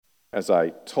As I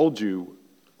told you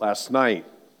last night,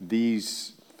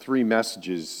 these three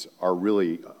messages are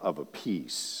really of a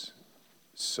piece.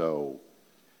 So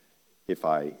if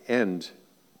I end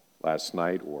last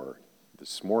night or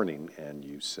this morning and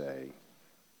you say,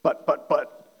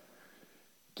 but,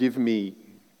 give me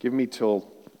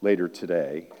till later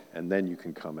today, and then you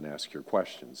can come and ask your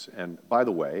questions. And by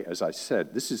the way, as I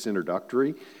said, this is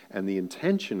introductory, and the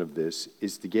intention of this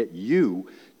is to get you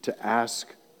to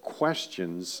ask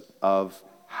questions of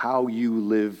how you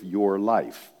live your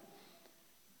life.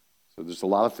 So there's a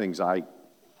lot of things I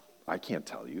can't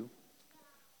tell you,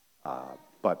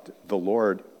 but the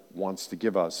Lord wants to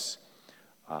give us,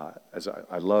 as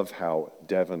I love how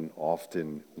Devin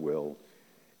often will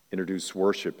introduce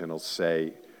worship and he'll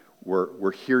say,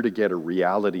 we're here to get a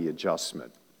reality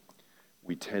adjustment.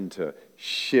 We tend to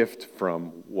shift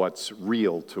from what's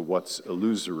real to what's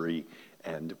illusory,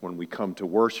 and when we come to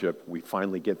worship, we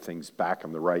finally get things back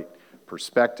in the right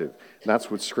perspective. And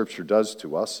that's what Scripture does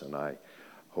to us, and I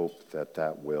hope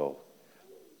that will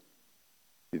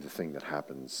be the thing that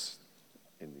happens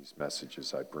in these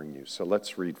messages I bring you. So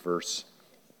let's read verse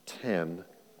 10.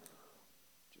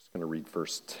 Just going to read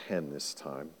verse 10 this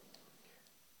time.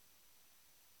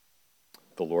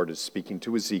 The Lord is speaking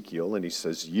to Ezekiel, and he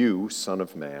says, "You, son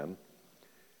of man,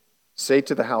 say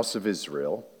to the house of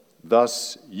Israel,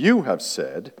 thus you have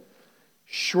said,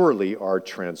 surely our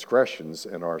transgressions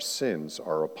and our sins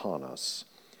are upon us,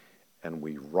 and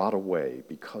we rot away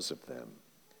because of them.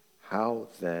 How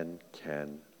then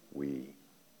can we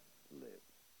live?"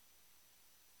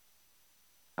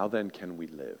 How then can we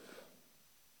live?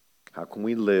 How can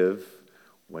we live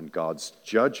when God's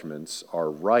judgments are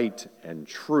right and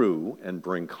true and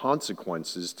bring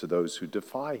consequences to those who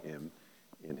defy him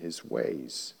in his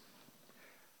ways?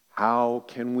 How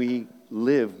can we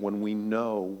live when we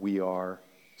know we are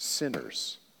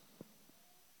sinners?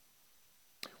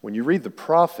 When you read the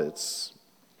prophets,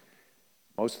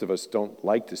 most of us don't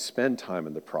like to spend time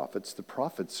in the prophets. The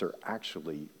prophets are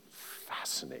actually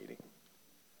fascinating.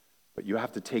 But you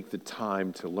have to take the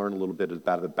time to learn a little bit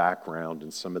about the background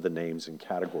and some of the names and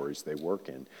categories they work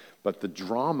in. But the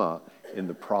drama in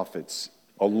the prophets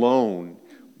alone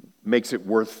makes it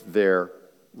worth their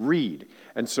read.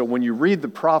 And so when you read the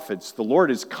prophets, the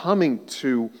Lord is coming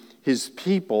to his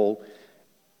people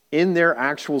in their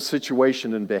actual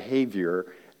situation and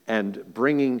behavior and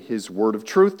bringing his word of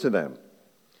truth to them.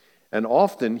 And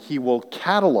often he will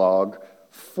catalog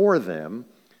for them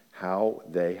how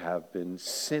they have been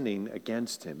sinning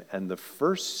against him. And the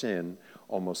first sin,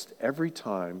 almost every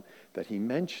time that he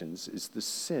mentions, is the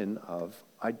sin of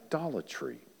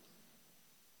idolatry.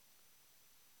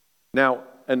 Now,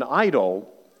 an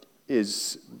idol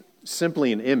is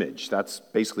simply an image. That's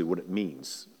basically what it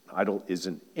means. Idol is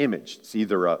an image. It's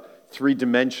either a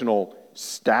three-dimensional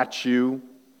statue,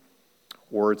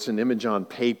 or it's an image on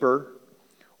paper,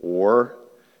 or,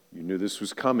 you knew this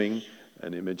was coming,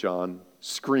 an image on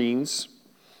screens.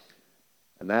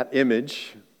 And that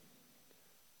image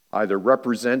either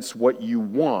represents what you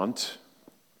want,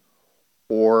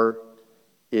 or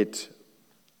it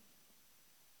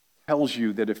tells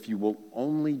you that if you will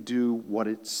only do what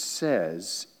it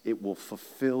says, it will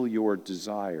fulfill your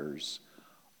desires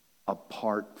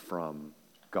apart from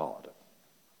God.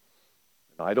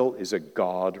 An idol is a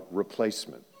God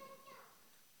replacement.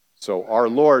 So our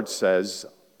Lord says,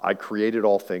 I created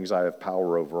all things, I have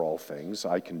power over all things,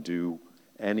 I can do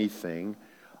anything,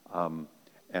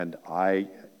 and I,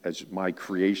 as my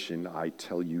creation, I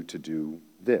tell you to do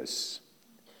this.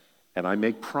 And I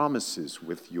make promises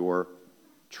with your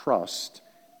trust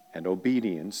and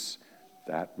obedience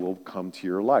that will come to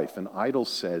your life. An idol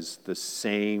says the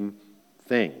same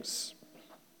things.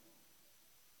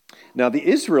 Now, the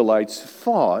Israelites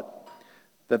thought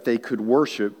that they could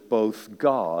worship both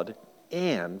God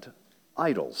and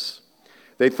idols.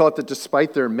 They thought that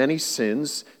despite their many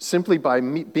sins, simply by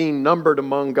being numbered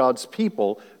among God's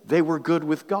people, they were good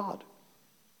with God.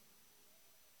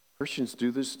 Christians do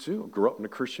this too. I grew up in a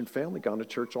Christian family, gone to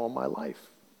church all my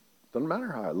life. Doesn't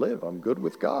matter how I live, I'm good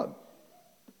with God.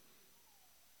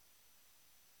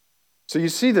 So you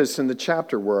see this in the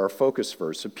chapter where our focus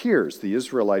verse appears. The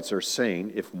Israelites are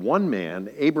saying, if one man,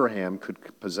 Abraham, could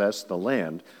possess the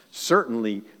land,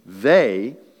 certainly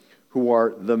they, who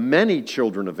are the many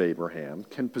children of Abraham,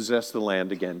 can possess the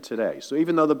land again today. So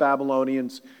even though the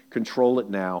Babylonians control it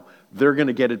now, they're going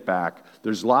to get it back.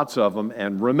 There's lots of them,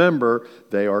 and remember,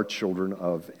 they are children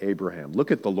of Abraham.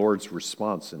 Look at the Lord's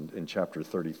response in chapter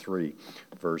 33,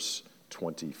 verse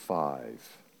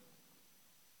 25.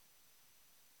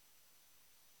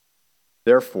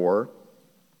 Therefore,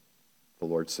 the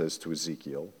Lord says to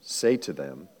Ezekiel, say to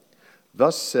them,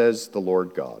 Thus says the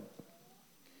Lord God,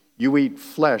 you eat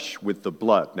flesh with the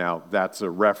blood. Now, that's a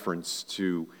reference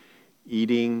to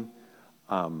eating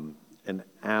an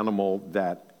animal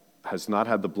that has not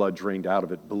had the blood drained out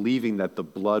of it, believing that the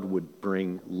blood would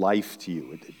bring life to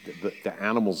you. The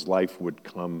animal's life would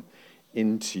come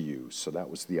into you. So that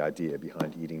was the idea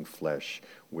behind eating flesh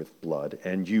with blood.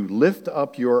 And you lift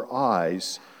up your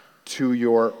eyes to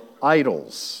your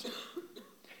idols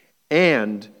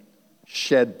and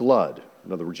shed blood.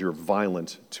 In other words, you're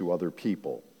violent to other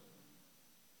people.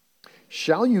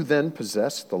 Shall you then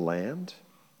possess the land?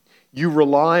 You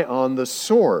rely on the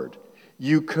sword.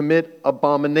 You commit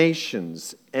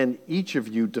abominations, and each of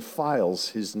you defiles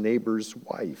his neighbor's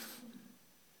wife.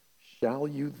 Shall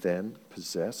you then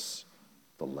possess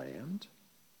the land?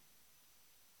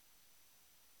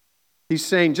 He's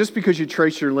saying, just because you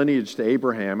trace your lineage to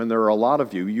Abraham, and there are a lot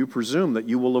of you, you presume that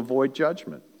you will avoid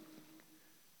judgment.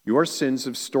 Your sins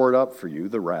have stored up for you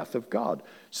the wrath of God.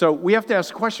 So we have to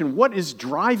ask the question, what is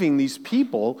driving these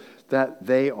people that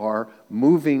they are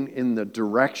moving in the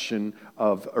direction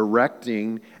of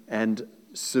erecting and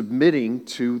submitting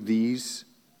to these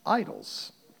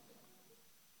idols?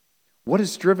 What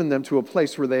has driven them to a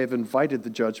place where they have invited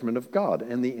the judgment of God?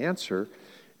 And the answer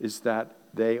is that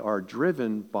they are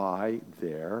driven by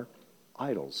their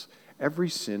idols. Every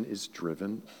sin is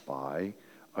driven by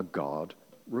a God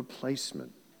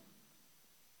replacement.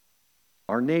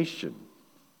 Our nation,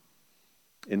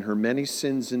 in her many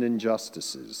sins and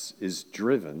injustices, is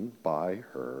driven by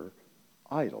her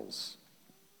idols.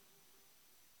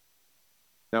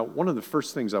 Now, one of the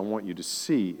first things I want you to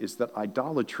see is that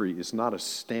idolatry is not a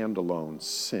standalone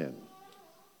sin.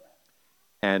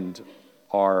 And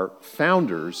our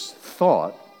founders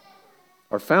of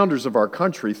our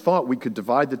country thought we could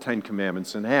divide the Ten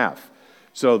Commandments in half.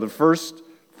 So the first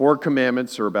 4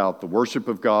 commandments are about the worship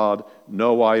of God,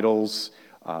 no idols,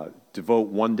 devote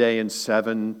one day in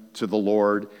 7 to the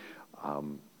Lord.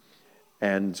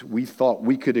 And we thought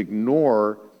we could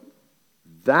ignore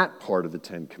that part of the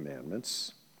Ten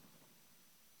Commandments,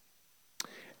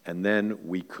 and then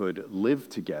we could live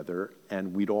together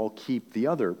and we'd all keep the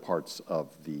other parts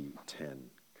of the 10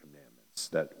 Commandments,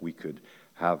 that we could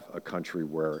have a country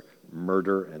where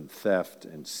murder and theft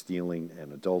and stealing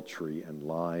and adultery and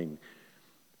lying,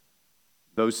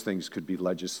 those things could be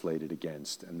legislated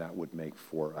against, and that would make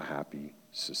for a happy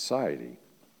society.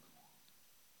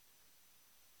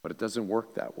 But it doesn't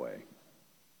work that way.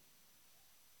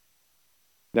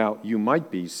 Now, you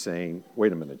might be saying,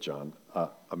 wait a minute, John,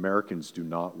 Americans do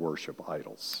not worship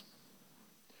idols.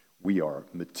 We are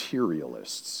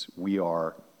materialists. We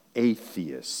are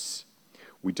atheists.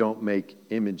 We don't make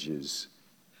images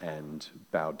and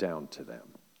bow down to them.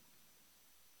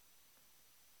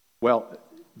 Well,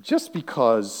 just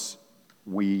because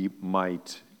we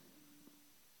might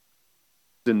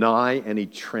deny any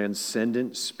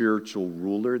transcendent spiritual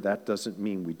ruler, that doesn't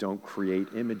mean we don't create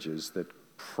images that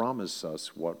promise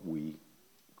us what we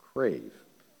crave.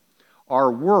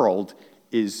 Our world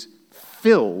is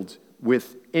filled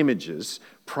with images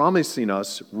promising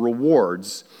us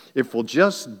rewards if we'll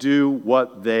just do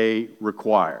what they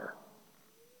require.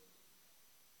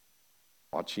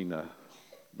 Watching a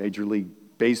Major League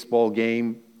Baseball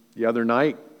game the other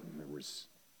night, there was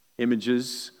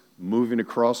images moving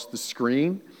across the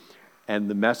screen, and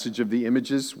the message of the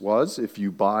images was, if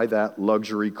you buy that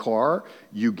luxury car,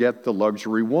 you get the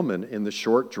luxury woman in the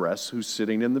short dress who's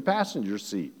sitting in the passenger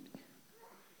seat.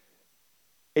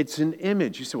 It's an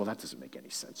image. You say, well, that doesn't make any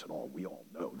sense at all. We all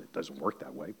know that it doesn't work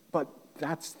that way. But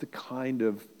that's the kind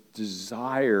of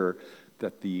desire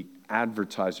that the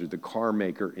advertiser, the car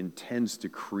maker, intends to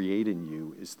create in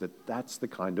you, is that that's the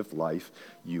kind of life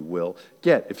you will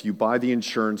get. If you buy the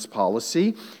insurance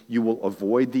policy, you will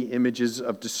avoid the images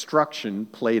of destruction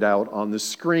played out on the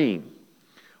screen.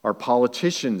 Our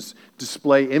politicians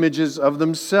display images of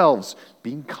themselves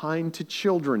being kind to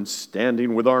children,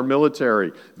 standing with our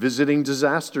military, visiting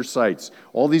disaster sites.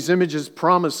 All these images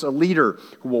promise a leader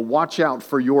who will watch out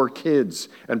for your kids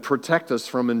and protect us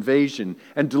from invasion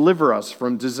and deliver us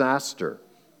from disaster.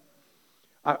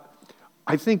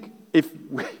 I think if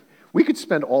we could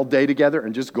spend all day together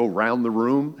and just go around the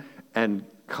room and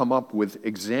come up with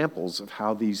examples of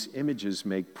how these images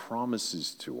make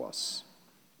promises to us.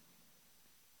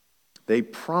 They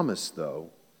promise, though,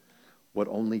 what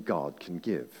only God can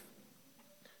give.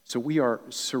 So we are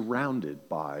surrounded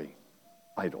by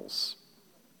idols.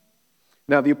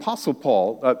 Now, the Apostle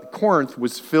Paul, Corinth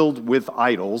was filled with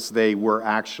idols. They were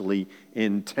actually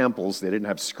in temples. They didn't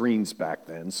have screens back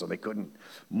then, so they couldn't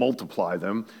multiply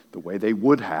them the way they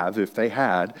would have if they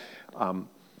had.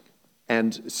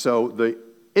 And so the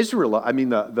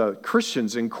the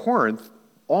Christians in Corinth,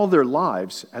 all their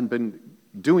lives had been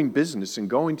doing business and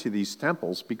going to these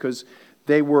temples because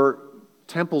they were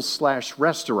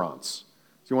temples/restaurants.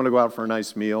 If you want to go out for a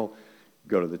nice meal,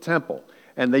 go to the temple.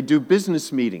 And they do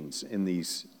business meetings in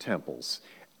these temples.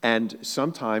 And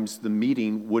sometimes the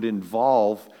meeting would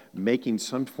involve making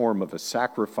some form of a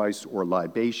sacrifice or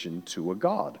libation to a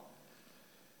god.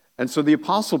 And so the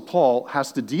Apostle Paul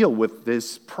has to deal with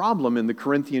this problem in the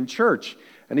Corinthian church.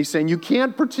 And he's saying, you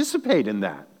can't participate in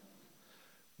that.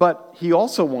 But he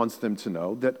also wants them to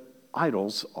know that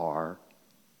idols are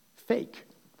fake.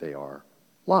 They are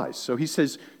lies. So he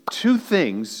says two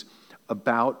things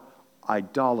about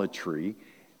idolatry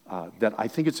that I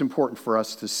think it's important for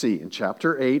us to see. In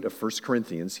chapter 8 of 1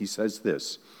 Corinthians, he says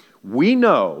this: we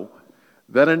know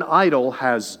that an idol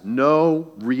has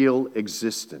no real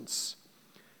existence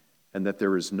and that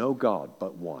there is no God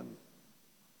but one.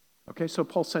 Okay, so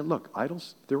Paul's saying, look,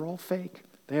 idols, they're all fake.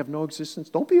 They have no existence.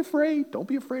 Don't be afraid. Don't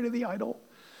be afraid of the idol.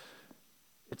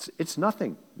 It's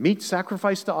nothing. Meat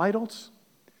sacrificed to idols,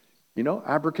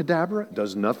 abracadabra,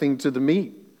 does nothing to the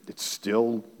meat. It's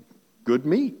still good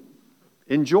meat.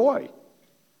 Enjoy.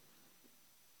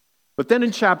 But then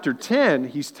in chapter 10,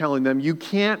 he's telling them you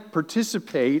can't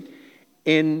participate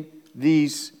in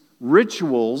these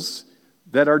rituals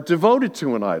that are devoted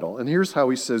to an idol. And here's how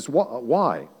he says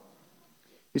why.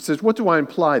 He says, what do I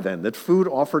imply then? That food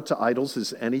offered to idols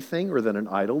is anything, or that an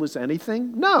idol is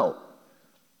anything? No.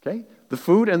 Okay? The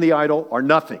food and the idol are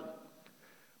nothing.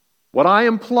 What I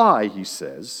imply, he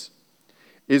says,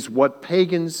 is what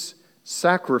pagans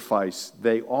sacrifice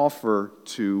they offer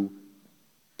to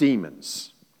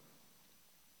demons.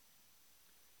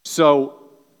 So,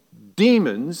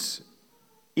 demons,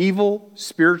 evil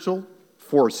spiritual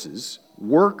forces,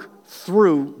 work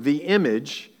through the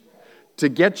image to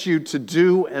get you to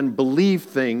do and believe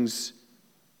things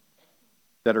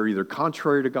that are either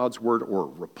contrary to God's word or a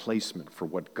replacement for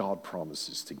what God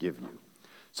promises to give you.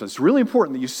 So it's really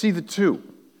important that you see the two.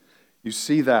 You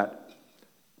see that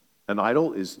an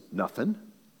idol is nothing,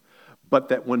 but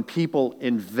that when people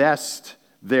invest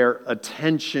their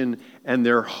attention and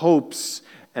their hopes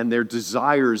and their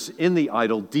desires in the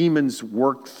idol, demons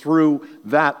work through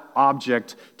that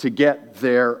object to get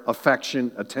their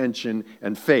affection, attention,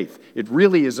 and faith. It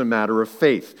really is a matter of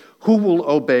faith. Who will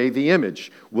obey the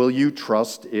image? Will you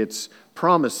trust its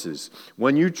promises?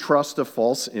 When you trust a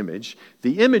false image,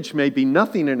 the image may be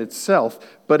nothing in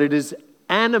itself, but it is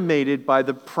animated by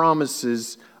the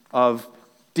promises of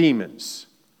demons.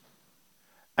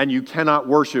 And you cannot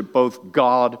worship both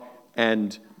God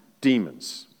and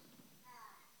demons.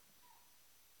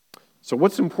 So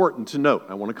what's important to note,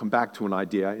 I want to come back to an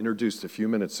idea I introduced a few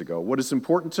minutes ago. What is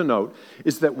important to note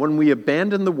is that when we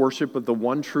abandon the worship of the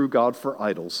one true God for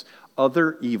idols,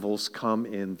 other evils come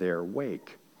in their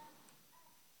wake.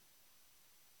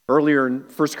 Earlier in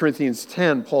 1 Corinthians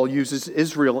 10, Paul uses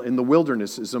Israel in the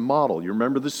wilderness as a model. You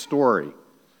remember the story.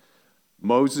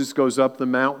 Moses goes up the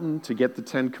mountain to get the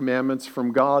 10 Commandments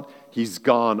from God. He's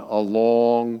gone a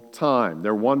long time.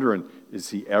 They're wondering, is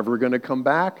he ever going to come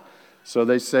back? So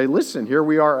they say, listen, here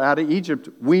we are out of Egypt.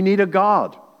 We need a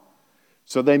God.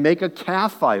 So they make a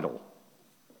calf idol.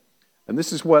 And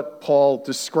this is what Paul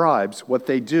describes, what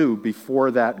they do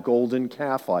before that golden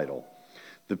calf idol.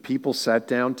 The people sat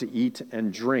down to eat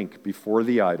and drink before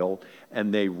the idol,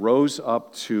 and they rose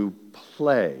up to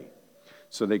play.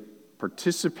 So they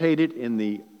participated in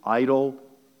the idol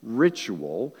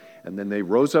ritual, and then they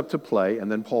rose up to play,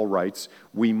 and then Paul writes,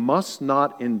 we must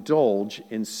not indulge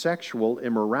in sexual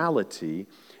immorality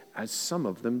as some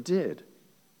of them did.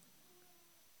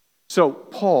 So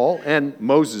Paul and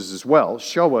Moses as well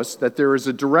show us that there is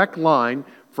a direct line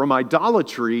from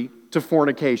idolatry to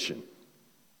fornication.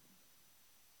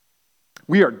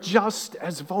 We are just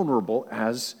as vulnerable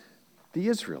as the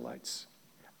Israelites,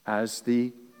 as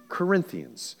the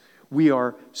Corinthians. We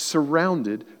are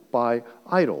surrounded by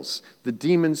idols. The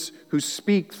demons who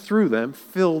speak through them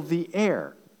fill the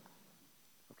air.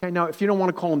 Okay, now if you don't want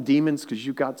to call them demons because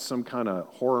you've got some kind of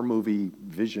horror movie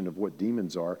vision of what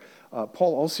demons are,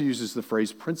 Paul also uses the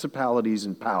phrase principalities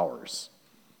and powers.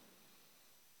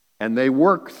 And they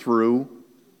work through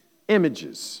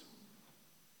images.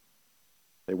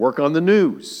 They work on the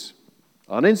news,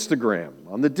 on Instagram,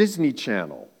 on the Disney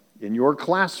Channel, in your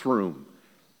classroom,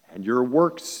 and your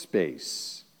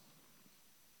workspace.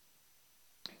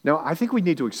 Now, I think we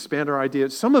need to expand our idea.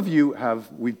 Some of you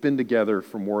we've been together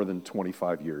for more than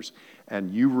 25 years, and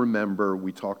you remember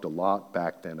we talked a lot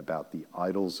back then about the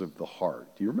idols of the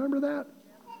heart. Do you remember that?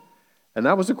 And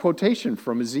that was a quotation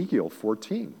from Ezekiel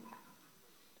 14.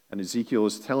 And Ezekiel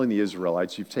is telling the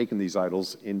Israelites, you've taken these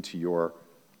idols into your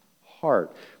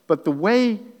heart. But the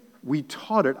way we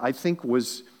taught it, I think,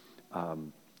 was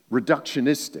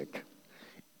reductionistic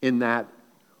in that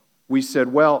we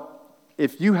said, well,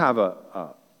 if you have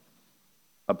a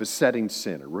besetting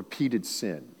sin, a repeated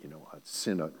sin, a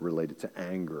sin related to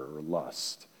anger or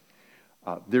lust,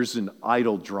 there's an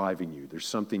idol driving you. There's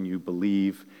something you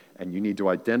believe, and you need to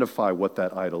identify what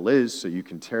that idol is so you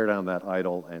can tear down that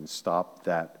idol and stop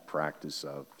that practice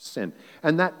of sin.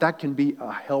 And that can be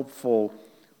a helpful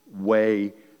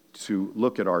way to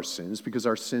look at our sins, because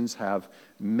our sins have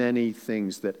many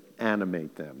things that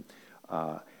animate them.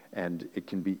 And it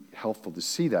can be helpful to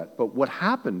see that. But what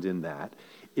happened in that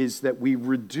is that we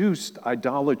reduced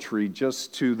idolatry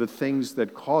just to the things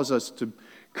that cause us to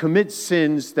commit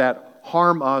sins that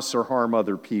harm us or harm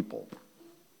other people.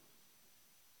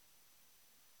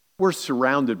 We're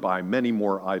surrounded by many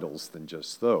more idols than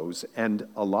just those, and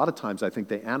a lot of times I think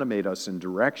they animate us in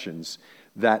directions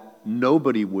that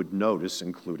nobody would notice,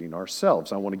 including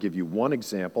ourselves. I want to give you one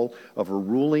example of a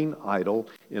ruling idol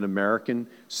in American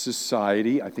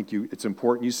society. I think it's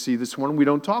important you see this one. We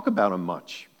don't talk about them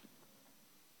much.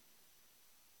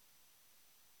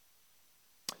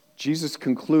 Jesus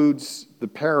concludes the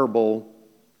parable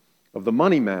of the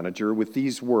money manager with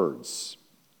these words: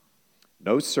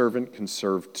 "No servant can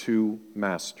serve two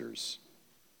masters,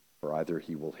 for either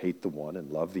he will hate the one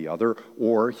and love the other,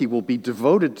 or he will be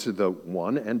devoted to the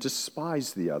one and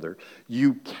despise the other.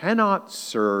 You cannot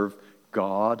serve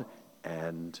God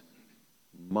and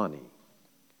money."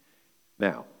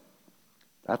 Now,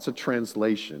 that's a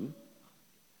translation,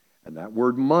 and that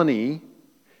word money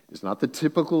is not the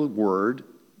typical word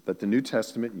that the New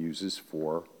Testament uses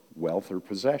for wealth or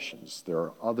possessions.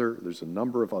 There's a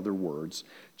number of other words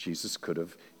Jesus could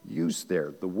have used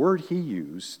there. The word he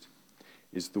used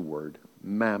is the word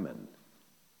mammon.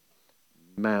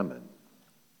 Mammon.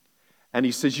 And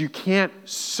he says you can't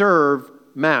serve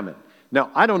mammon.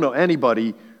 Now, I don't know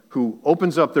anybody who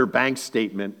opens up their bank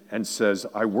statement and says,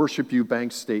 "I worship you,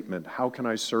 bank statement. How can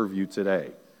I serve you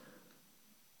today?"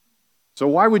 So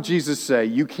why would Jesus say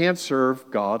you can't serve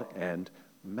God and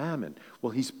mammon? Well,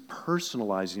 he's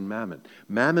personalizing mammon.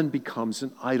 Mammon becomes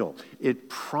an idol. It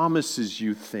promises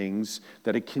you things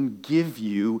that it can give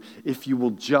you if you will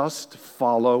just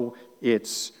follow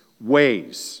its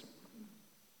ways.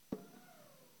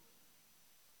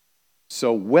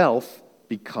 So wealth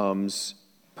becomes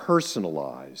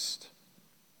personalized.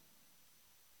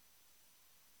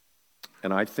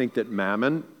 And I think that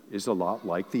mammon is a lot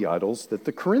like the idols that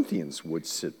the Corinthians would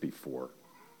sit before.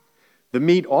 The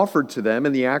meat offered to them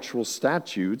in the actual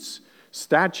statues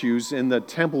in the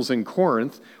temples in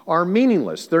Corinth are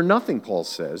meaningless. They're nothing, Paul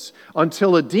says,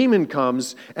 until a demon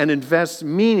comes and invests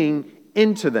meaning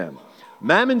into them.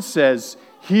 Mammon says,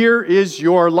 here is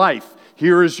your life.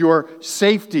 Here is your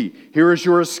safety. Here is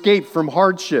your escape from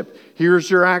hardship. Here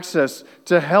is your access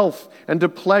to health and to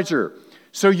pleasure.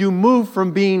 So you move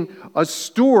from being a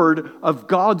steward of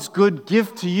God's good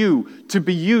gift to you to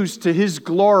be used to his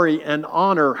glory and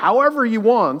honor however he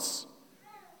wants,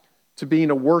 to being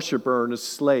a worshiper and a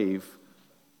slave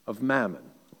of mammon.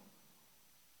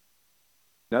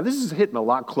 Now, this is hitting a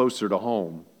lot closer to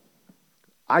home,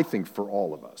 I think, for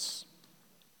all of us.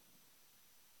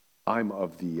 I'm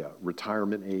of the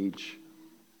retirement age,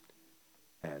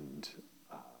 and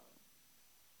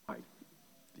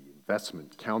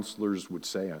investment counselors would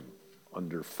say I'm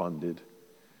underfunded.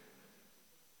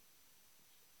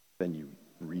 Then you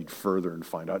read further and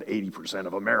find out 80%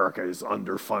 of America is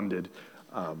underfunded.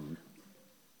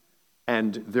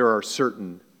 And there are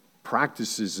certain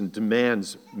practices and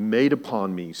demands made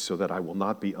upon me so that I will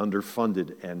not be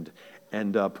underfunded and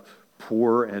end up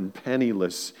poor and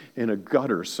penniless in a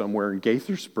gutter somewhere in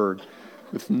Gaithersburg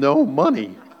with no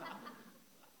money.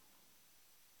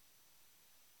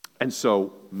 And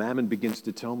so mammon begins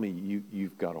to tell me,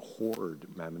 you've got to hoard.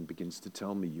 Mammon begins to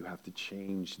tell me, you have to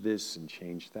change this and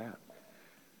change that.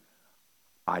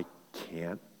 I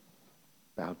can't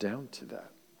bow down to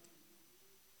that.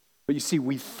 But you see,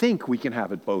 we think we can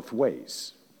have it both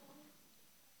ways.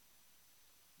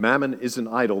 Mammon is an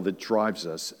idol that drives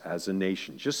us as a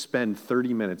nation. Just spend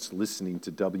 30 minutes listening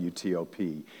to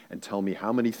WTOP and tell me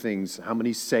how many things, how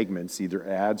many segments, either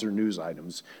ads or news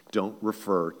items, don't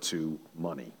refer to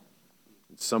money.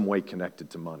 In some way connected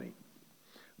to money.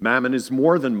 Mammon is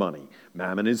more than money.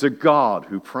 Mammon is a god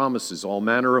who promises all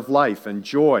manner of life and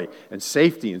joy and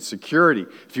safety and security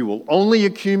if you will only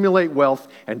accumulate wealth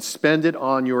and spend it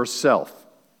on yourself.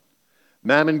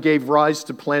 Mammon gave rise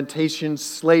to plantation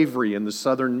slavery in the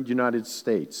southern United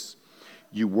States.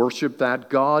 You worship that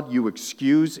God, you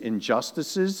excuse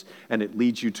injustices, and it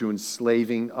leads you to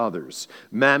enslaving others.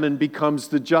 Mammon becomes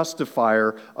the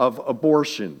justifier of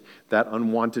abortion. That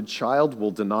unwanted child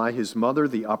will deny his mother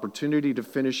the opportunity to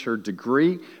finish her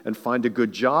degree and find a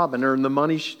good job and earn the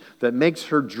money that makes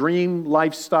her dream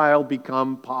lifestyle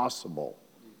become possible.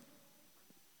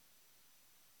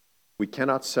 We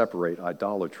cannot separate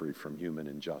idolatry from human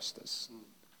injustice.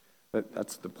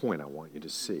 That's the point I want you to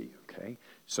see, okay?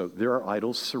 So there are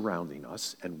idols surrounding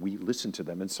us, and we listen to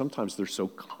them, and sometimes they're so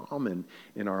common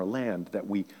in our land that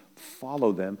we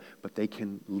follow them, but they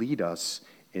can lead us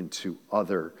into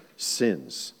other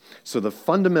sins. So the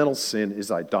fundamental sin is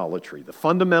idolatry. The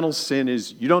fundamental sin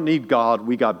is you don't need God,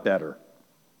 we got better.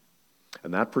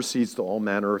 And that proceeds to all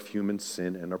manner of human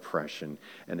sin and oppression.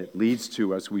 And it leads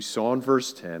to, as we saw in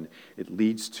verse 10, it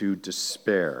leads to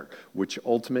despair, which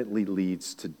ultimately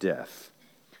leads to death.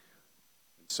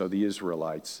 So the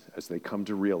Israelites, as they come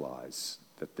to realize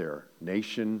that their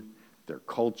nation, their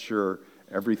culture,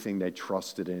 everything they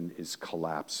trusted in is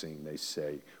collapsing, they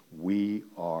say, we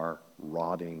are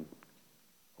rotting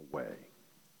away.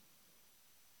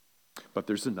 But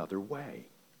there's another way.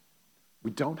 We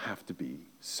don't have to be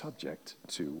subject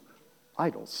to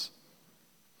idols.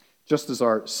 Just as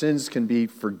our sins can be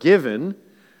forgiven,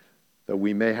 though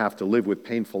we may have to live with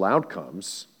painful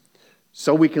outcomes,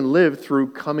 so we can live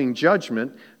through coming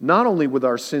judgment, not only with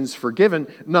our sins forgiven,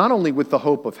 not only with the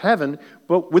hope of heaven,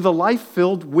 but with a life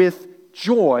filled with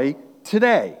joy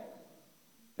today.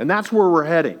 And that's where we're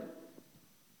heading.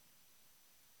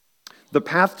 The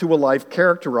path to a life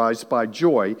characterized by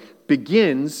joy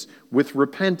begins with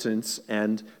repentance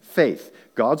and faith.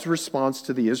 God's response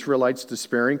to the Israelites'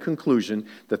 despairing conclusion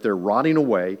that they're rotting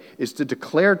away is to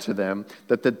declare to them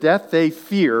that the death they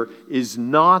fear is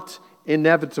not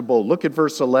inevitable. Look at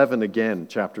verse 11 again,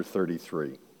 chapter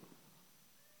 33.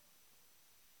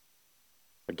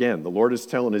 Again, the Lord is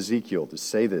telling Ezekiel to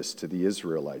say this to the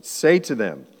Israelites. Say to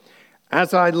them,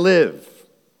 "As I live,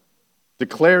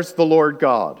 declares the Lord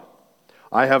God,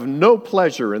 I have no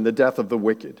pleasure in the death of the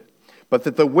wicked, but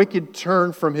that the wicked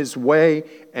turn from his way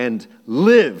and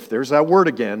live." There's that word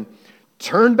again.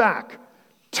 Turn back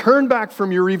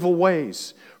from your evil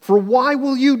ways. For why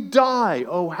will you die,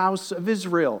 O house of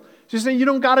Israel? She's saying you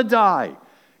don't got to die.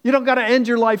 You don't got to end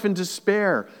your life in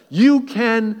despair. You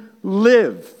can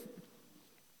live.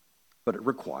 But it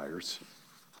requires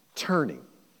turning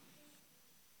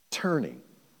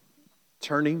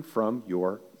from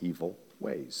your evil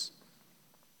ways.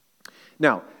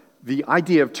 Now, the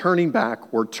idea of turning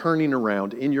back or turning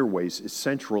around in your ways is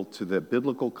central to the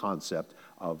biblical concept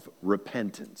of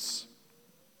repentance.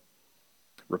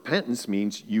 Repentance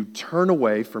means you turn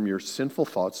away from your sinful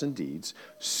thoughts and deeds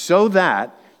so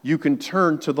that you can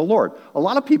turn to the Lord. A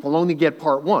lot of people only get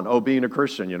part one. Oh, being a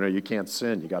Christian, you can't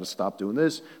sin. You got to stop doing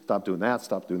this, stop doing that,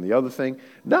 stop doing the other thing.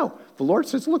 No, the Lord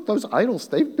says, look, those idols,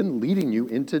 they've been leading you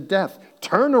into death.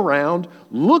 Turn around,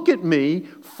 look at me,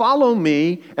 follow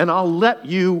me, and I'll let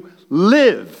you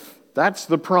live. That's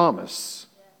the promise.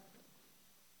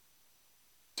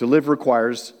 To live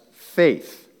requires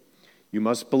faith. You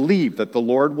must believe that the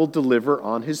Lord will deliver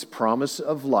on his promise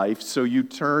of life, so you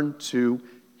turn to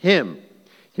him.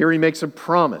 Here he makes a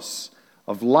promise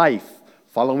of life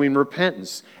following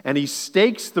repentance, and he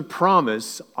stakes the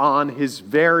promise on his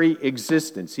very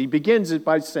existence. He begins it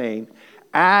by saying,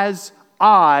 "As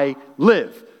I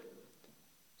live."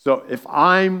 So if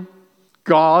I'm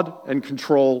God and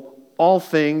control all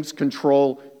things,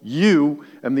 control you,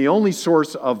 am the only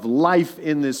source of life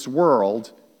in this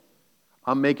world,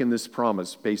 I'm making this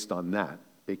promise based on that,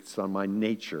 based on my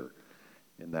nature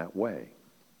in that way.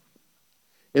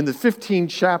 In the 15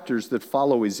 chapters that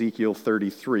follow Ezekiel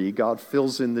 33, God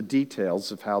fills in the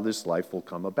details of how this life will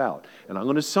come about. And I'm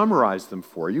going to summarize them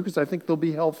for you because I think they'll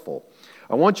be helpful.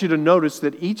 I want you to notice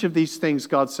that each of these things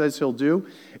God says he'll do,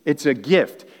 it's a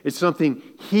gift. It's something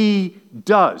he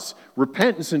does.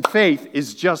 Repentance and faith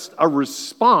is just a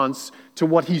response to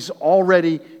what he's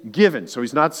already given. So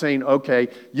he's not saying, okay,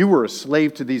 you were a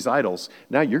slave to these idols.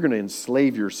 Now you're going to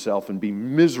enslave yourself and be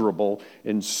miserable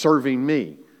in serving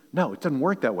me. No, it doesn't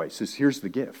work that way. He says, here's the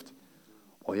gift.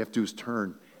 All you have to do is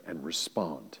turn and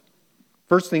respond.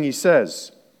 First thing he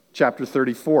says, chapter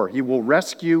 34, he will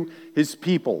rescue his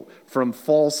people from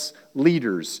false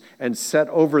leaders and set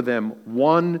over them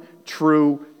one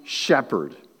true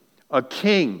shepherd, a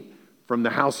king from the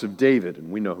house of David, and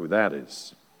we know who that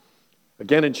is.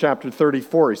 Again in chapter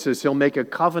 34, he says he'll make a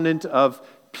covenant of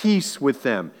peace with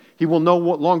them. He will no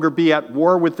longer be at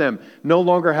war with them, no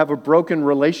longer have a broken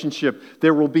relationship.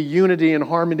 There will be unity and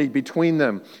harmony between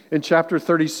them. In chapter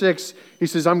 36, he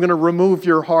says, I'm going to remove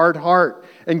your hard heart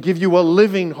and give you a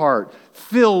living heart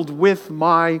filled with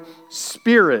my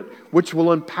Spirit, which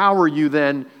will empower you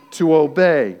then to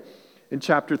obey. In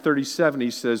chapter 37,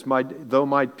 he says, though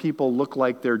my people look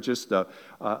like they're just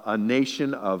a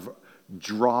nation of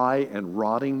dry and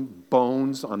rotting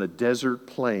bones on a desert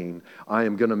plain, I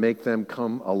am going to make them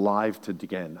come alive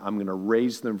again. I'm going to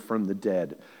raise them from the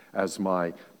dead as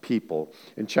my people.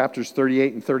 In chapters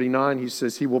 38 and 39, he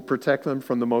says he will protect them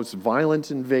from the most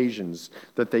violent invasions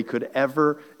that they could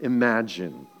ever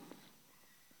imagine.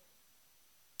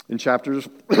 In chapters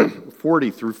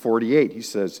 40 through 48, he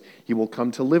says he will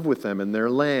come to live with them in their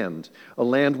land, a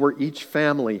land where each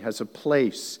family has a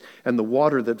place, and the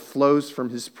water that flows from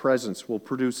his presence will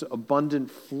produce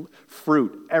abundant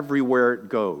fruit everywhere it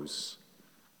goes.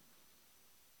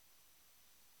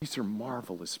 These are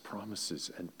marvelous promises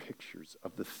and pictures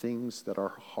of the things that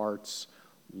our hearts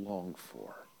long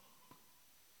for.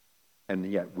 And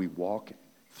yet we walk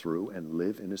through and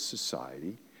live in a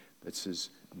society that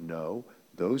says, no,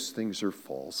 those things are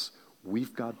false.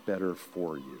 We've got better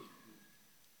for you.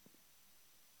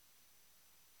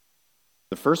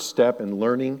 The first step in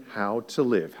learning how to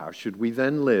live, how should we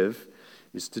then live,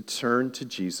 is to turn to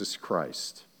Jesus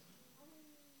Christ.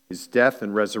 His death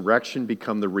and resurrection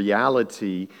become the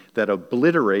reality that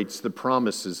obliterates the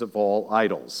promises of all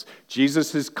idols.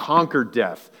 Jesus has conquered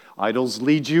death. Idols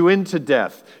lead you into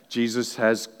death. Jesus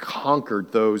has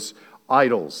conquered those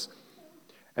idols.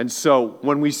 And so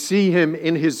when we see him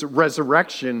in his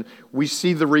resurrection, we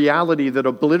see the reality that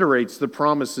obliterates the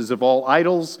promises of all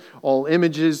idols, all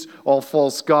images, all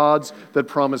false gods that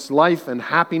promise life and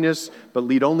happiness, but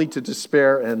lead only to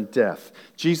despair and death.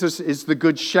 Jesus is the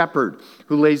good shepherd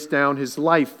who lays down his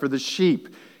life for the sheep.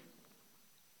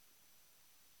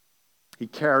 He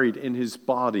carried in his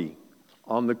body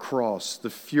on the cross the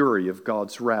fury of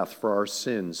God's wrath for our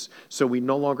sins, so we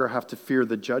no longer have to fear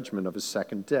the judgment of a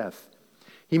second death.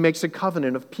 He makes a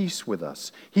covenant of peace with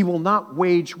us. He will not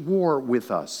wage war with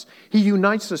us. He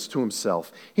unites us to himself.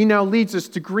 He now leads us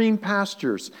to green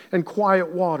pastures and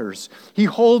quiet waters. He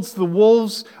holds the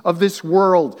wolves of this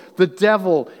world, the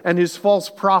devil and his false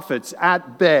prophets,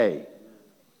 at bay.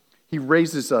 He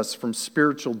raises us from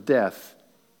spiritual death,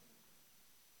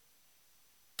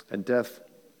 and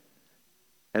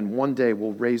one day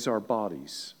will raise our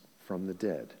bodies from the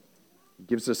dead. He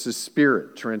gives us his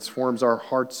Spirit, transforms our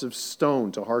hearts of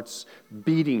stone to hearts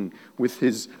beating with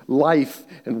his life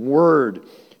and word.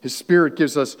 His Spirit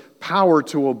gives us power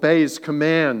to obey his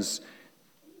commands,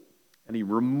 and he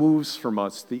removes from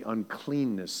us the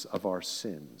uncleanness of our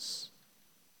sins.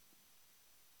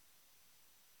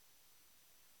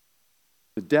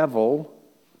 The devil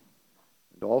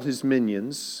and all his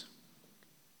minions,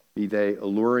 be they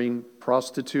alluring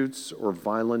prostitutes or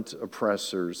violent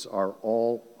oppressors, are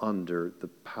all under the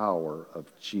power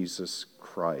of Jesus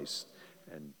Christ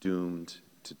and doomed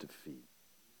to defeat.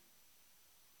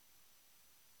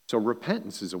 So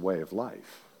repentance is a way of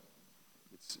life.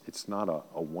 It's not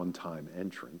a one-time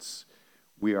entrance.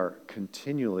 We are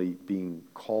continually being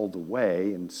called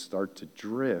away and start to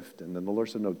drift. And then the Lord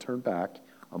said, no, turn back.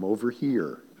 I'm over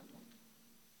here.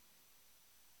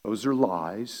 Those are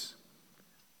lies.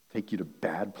 Take you to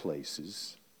bad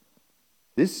places.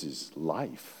 This is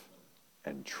life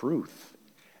and truth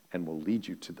and will lead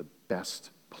you to the best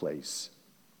place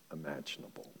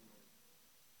imaginable.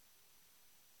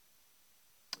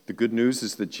 The good news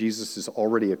is that Jesus has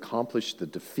already accomplished the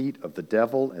defeat of the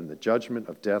devil and the judgment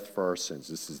of death for our sins.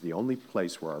 This is the only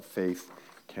place where our faith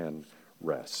can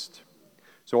rest.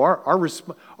 So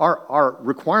our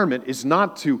requirement is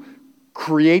not to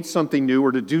create something new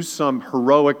or to do some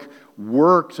heroic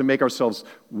work to make ourselves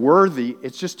worthy.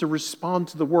 It's just to respond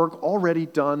to the work already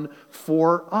done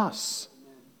for us.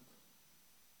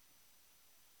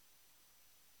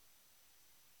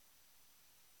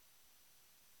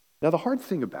 Now, the hard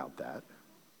thing about that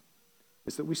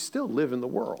is that we still live in the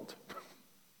world.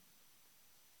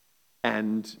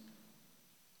 And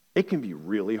it can be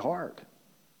really hard.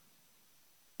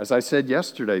 As I said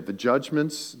yesterday, the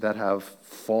judgments that have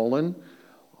fallen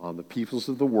on the peoples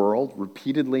of the world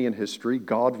repeatedly in history,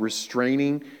 God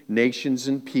restraining nations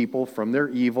and people from their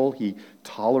evil. He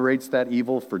tolerates that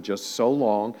evil for just so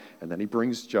long, and then he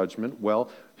brings judgment.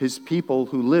 Well, his people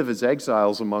who live as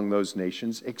exiles among those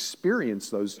nations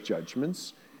experience those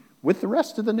judgments with the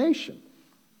rest of the nation.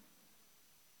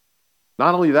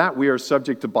 Not only that, we are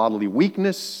subject to bodily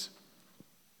weakness.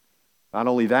 Not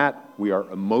only that, we are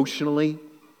emotionally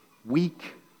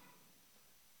weak.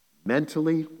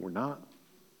 Mentally, we're not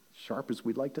sharp as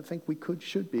we'd like to think we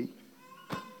should be.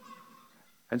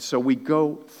 And so we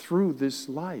go through this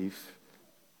life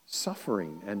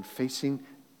suffering and facing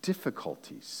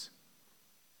difficulties.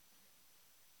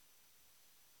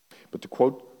 But to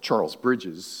quote Charles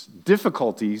Bridges,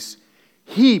 difficulties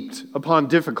heaped upon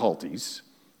difficulties.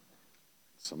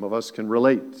 Some of us can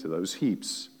relate to those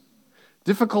heaps.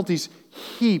 Difficulties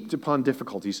heaped upon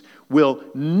difficulties will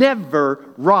never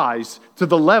rise to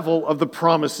the level of the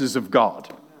promises of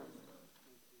God.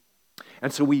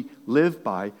 And so we live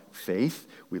by faith,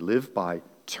 we live by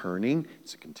turning,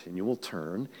 it's a continual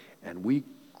turn, and we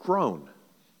groan.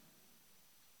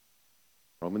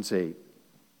 Romans 8,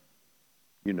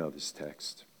 you know this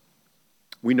text.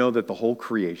 We know that the whole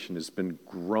creation has been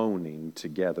groaning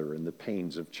together in the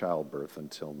pains of childbirth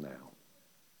until now.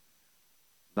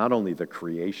 Not only the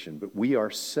creation, but we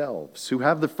ourselves, who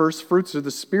have the first fruits of the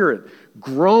Spirit,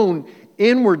 groan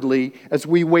inwardly as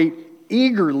we wait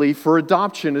eagerly for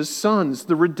adoption as sons,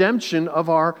 the redemption of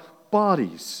our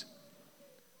bodies.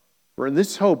 For in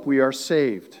this hope we are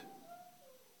saved.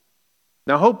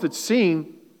 Now, hope that's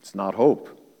seen, it's not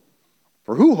hope.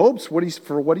 For who hopes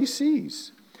for what he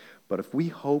sees? But if we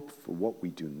hope for what we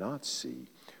do not see,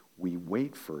 we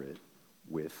wait for it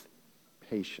with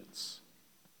patience.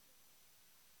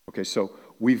 Okay, so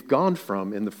we've gone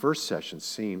from, in the first session,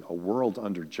 seeing a world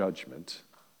under judgment,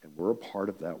 and we're a part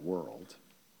of that world.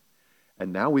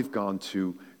 And now we've gone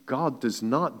to God does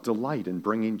not delight in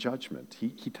bringing judgment.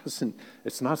 He doesn't,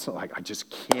 it's not so like, I just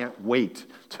can't wait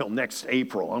till next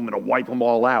April. I'm going to wipe them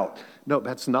all out. No,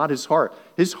 that's not his heart.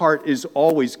 His heart is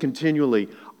always continually,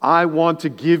 I want to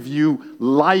give you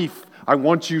life. I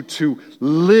want you to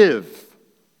live.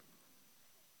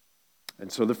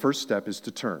 And so the first step is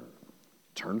to turn.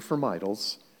 Turn from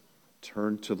idols,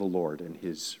 turn to the Lord and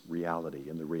his reality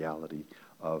and the reality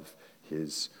of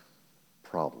his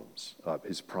problems,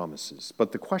 his promises.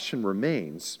 But the question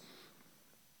remains,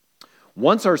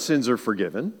 once our sins are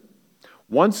forgiven,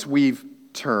 once we've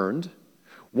turned,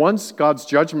 once God's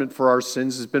judgment for our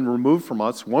sins has been removed from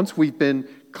us, once we've been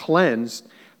cleansed,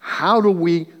 how do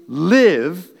we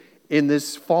live in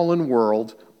this fallen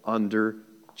world under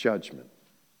judgment?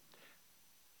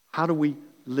 How do we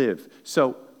live?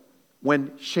 So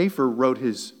when Schaeffer wrote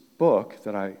his book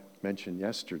that I mentioned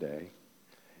yesterday,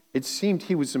 it seemed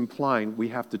he was implying we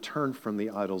have to turn from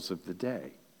the idols of the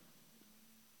day.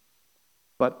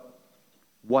 But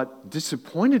what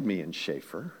disappointed me in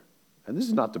Schaeffer, and this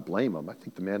is not to blame him, I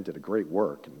think the man did a great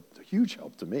work and it's a huge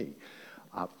help to me.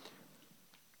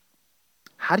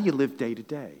 How do you live day to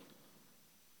day?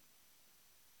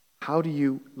 How do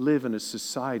you live in a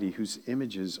society whose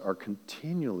images are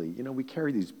continually, we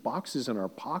carry these boxes in our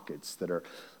pockets that are,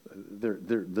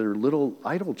 they're little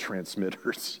idol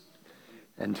transmitters.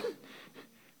 And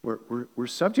we're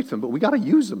subject to them, but we got to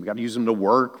use them. We got to use them to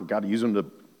work. We got to use them to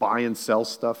buy and sell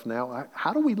stuff now.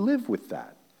 How do we live with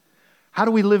that? How do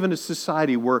we live in a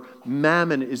society where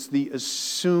mammon is the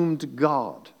assumed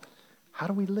God? How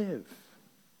do we live?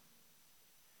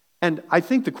 And I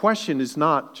think the question is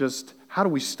not just how do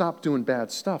we stop doing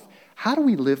bad stuff? How do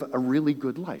we live a really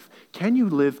good life? Can you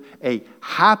live a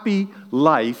happy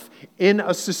life in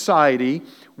a society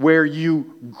where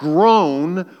you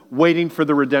groan waiting for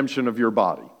the redemption of your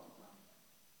body?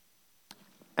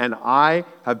 And I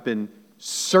have been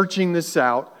searching this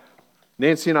out.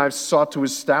 Nancy and I have sought to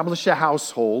establish a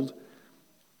household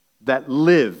that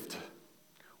lived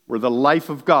where the life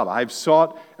of God. I've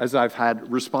sought, as I've had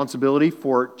responsibility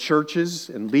for churches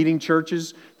and leading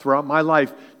churches throughout my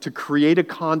life, to create a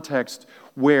context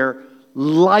where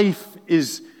life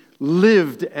is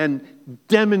lived and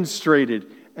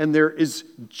demonstrated, and there is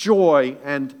joy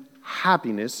and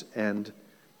happiness, and,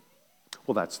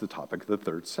 well, that's the topic of the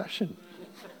third session.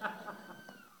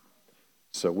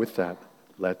 So with that,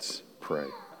 let's pray.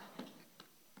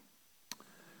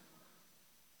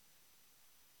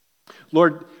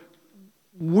 Lord,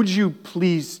 would you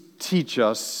please teach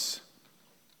us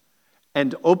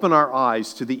and open our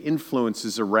eyes to the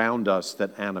influences around us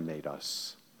that animate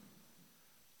us?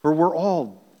 For we're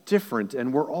all different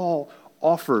and we're all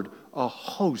offered a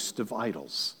host of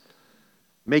idols,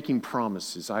 making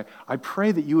promises. I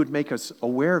pray that you would make us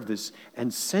aware of this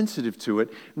and sensitive to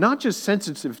it, not just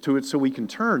sensitive to it so we can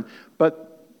turn,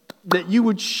 but that you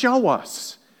would show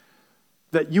us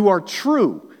that you are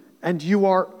true and you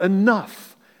are enough.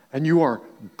 And you are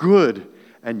good,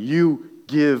 and you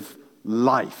give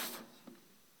life.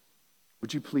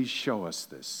 Would you please show us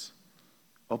this?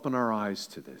 Open our eyes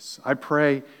to this. I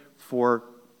pray for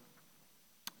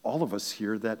all of us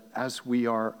here that as we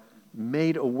are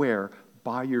made aware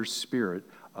by your Spirit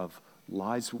of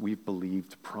lies we've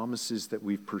believed, promises that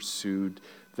we've pursued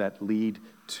that lead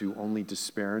to only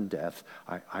despair and death.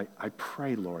 I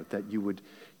pray, Lord, that you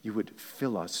would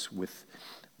fill us with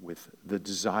the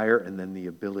desire and then the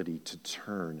ability to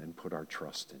turn and put our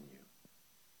trust in you.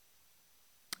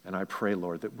 And I pray,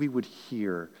 Lord, that we would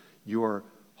hear your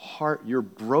heart, your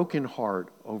broken heart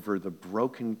over the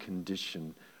broken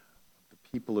condition of the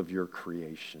people of your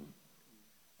creation,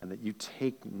 and that you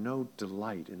take no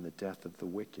delight in the death of the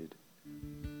wicked,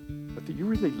 but that you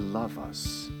really love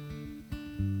us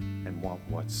and want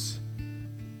what's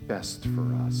best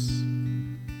for us,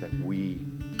 that we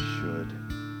should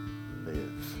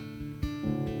live.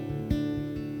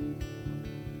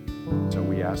 So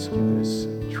we ask you this,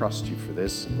 and trust you for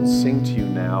this, and sing to you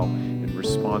now in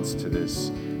response to this.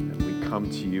 And we come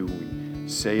to you, we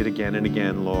say it again and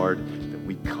again, Lord, that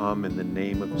we come in the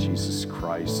name of Jesus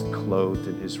Christ, clothed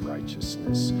in his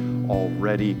righteousness,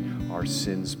 already our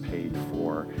sins paid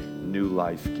for, new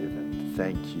life given.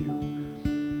 Thank you.